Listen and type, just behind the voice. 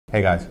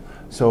Hey guys,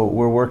 so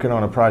we're working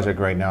on a project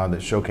right now that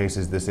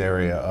showcases this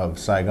area of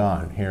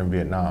Saigon here in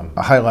Vietnam,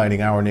 highlighting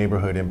our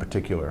neighborhood in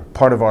particular.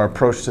 Part of our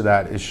approach to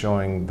that is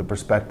showing the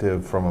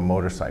perspective from a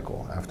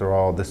motorcycle. After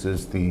all, this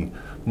is the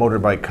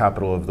motorbike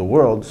capital of the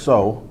world,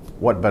 so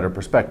what better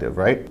perspective,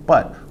 right?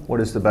 But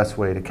what is the best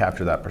way to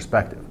capture that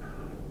perspective?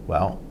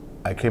 Well,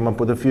 I came up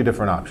with a few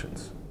different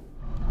options.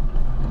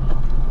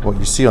 What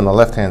you see on the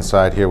left-hand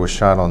side here was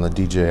shot on the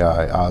DJI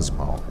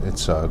OSMO.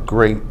 It's a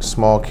great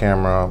small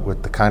camera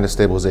with the kind of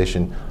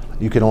stabilization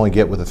you can only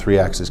get with a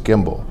 3-axis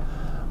gimbal.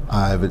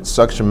 I've it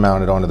suction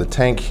mounted onto the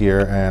tank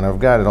here, and I've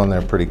got it on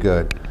there pretty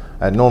good.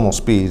 At normal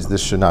speeds,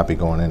 this should not be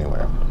going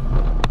anywhere.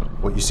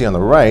 What you see on the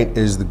right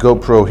is the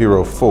GoPro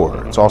Hero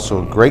 4. It's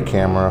also a great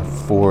camera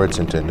for its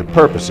intended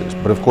purposes,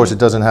 but of course it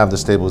doesn't have the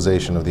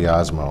stabilization of the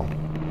OSMO.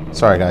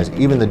 Sorry guys,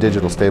 even the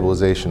digital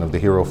stabilization of the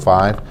Hero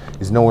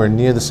 5 is nowhere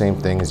near the same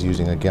thing as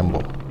using a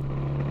gimbal.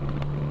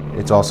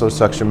 It's also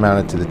suction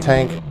mounted to the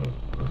tank,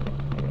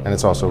 and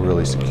it's also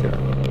really secure.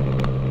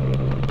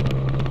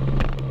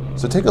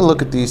 So take a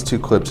look at these two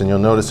clips and you'll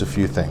notice a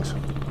few things.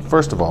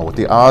 First of all, with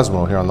the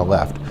OSMO here on the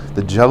left,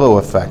 the jello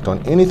effect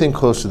on anything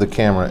close to the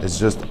camera is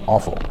just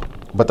awful.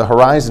 But the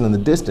horizon in the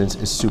distance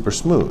is super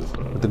smooth.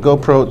 With the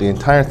GoPro, the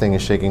entire thing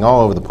is shaking all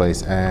over the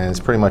place and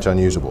it's pretty much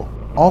unusable.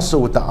 Also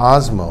with the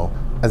OSMO,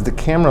 as the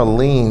camera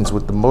leans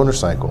with the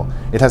motorcycle,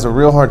 it has a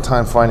real hard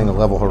time finding a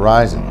level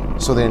horizon,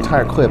 so the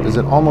entire clip is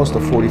at almost a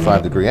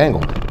 45-degree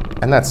angle,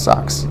 and that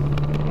sucks.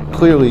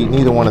 Clearly,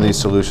 neither one of these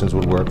solutions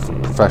would work for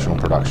professional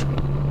production.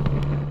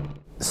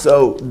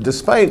 So,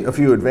 despite a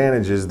few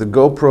advantages, the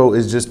GoPro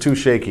is just too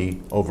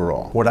shaky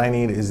overall. What I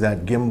need is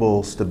that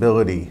gimbal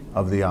stability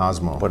of the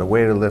OSMO, but a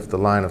way to lift the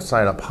line of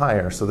sight up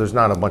higher so there's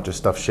not a bunch of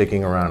stuff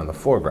shaking around in the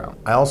foreground.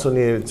 I also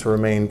need it to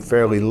remain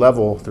fairly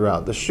level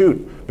throughout the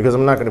shoot because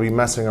I'm not going to be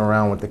messing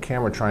around with the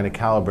camera trying to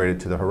calibrate it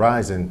to the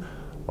horizon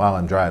while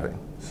I'm driving.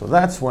 So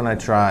that's when I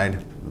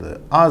tried the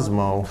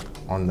OSMO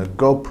on the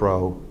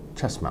GoPro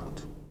chest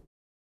mount.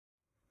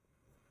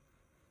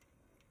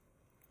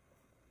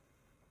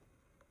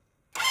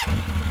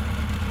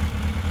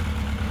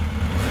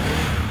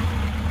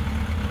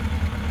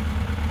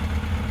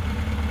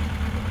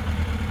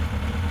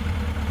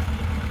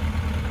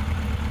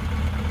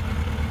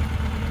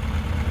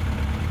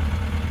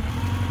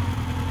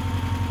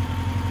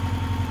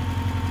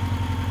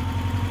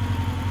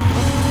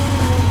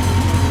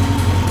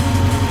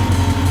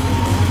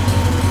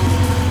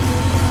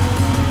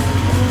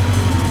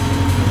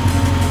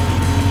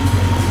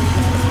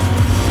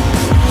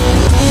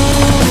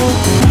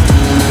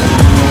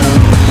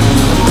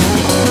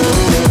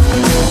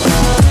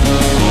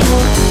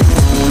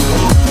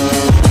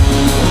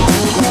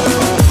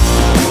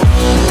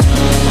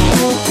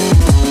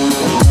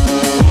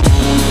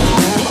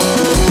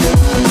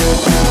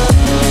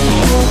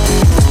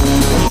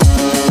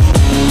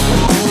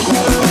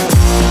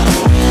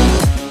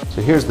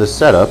 Here's the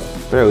setup,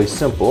 fairly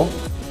simple.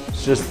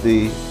 It's just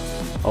the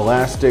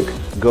elastic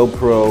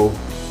GoPro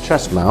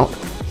chest mount,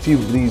 a few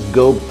of these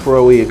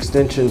GoPro-y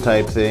extension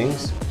type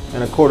things,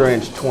 and a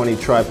 1/4" 20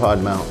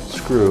 tripod mount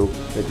screw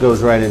that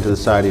goes right into the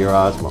side of your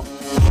OSMO.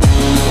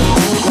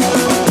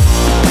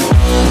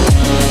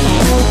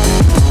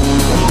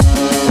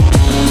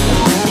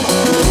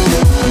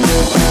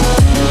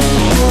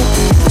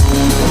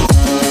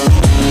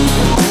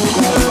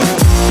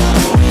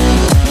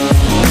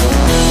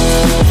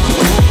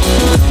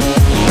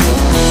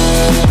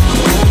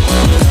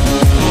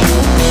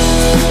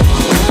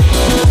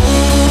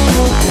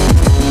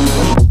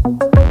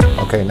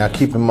 Okay, now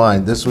keep in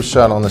mind, this was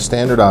shot on the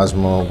standard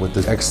OSMO with the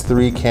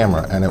X3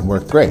 camera and it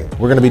worked great.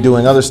 We're going to be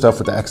doing other stuff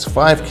with the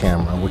X5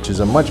 camera, which is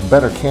a much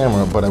better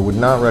camera, but I would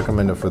not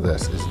recommend it for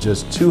this. It's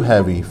just too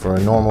heavy for a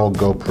normal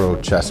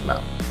GoPro chest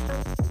mount.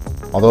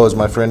 Although, as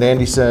my friend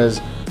Andy says,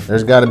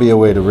 there's got to be a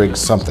way to rig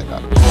something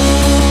up.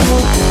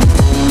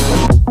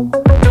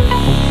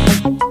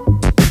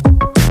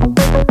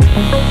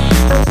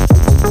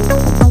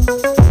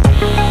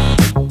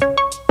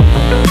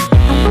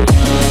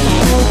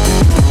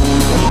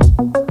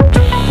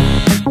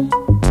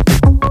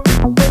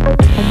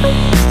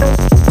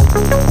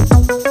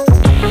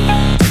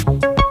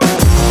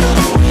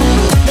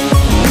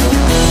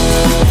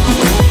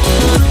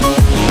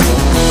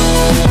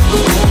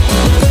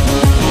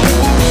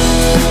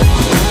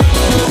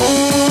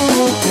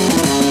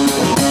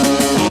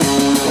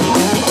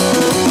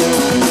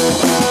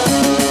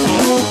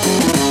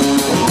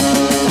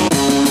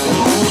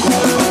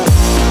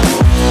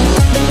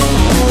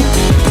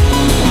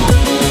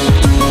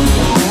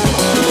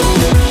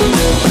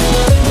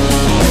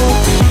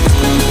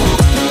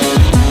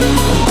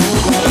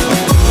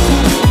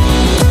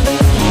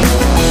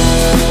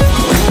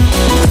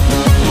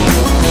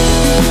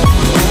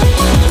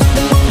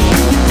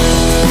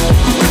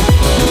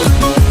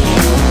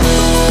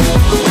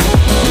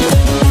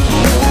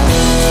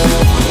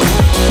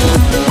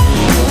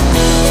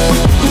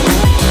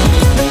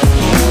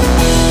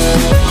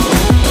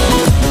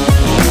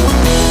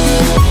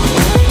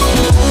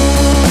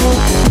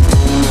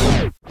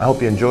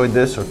 hope you enjoyed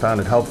this or found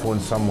it helpful in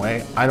some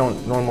way. I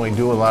don't normally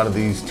do a lot of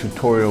these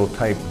tutorial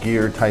type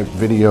gear type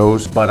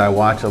videos, but I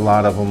watch a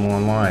lot of them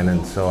online,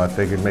 and so I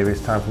figured maybe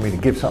it's time for me to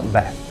give something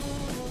back.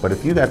 But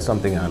if you got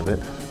something out of it,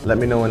 let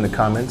me know in the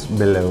comments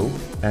below,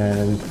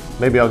 and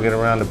maybe I'll get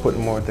around to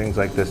putting more things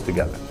like this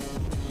together.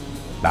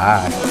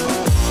 Bye.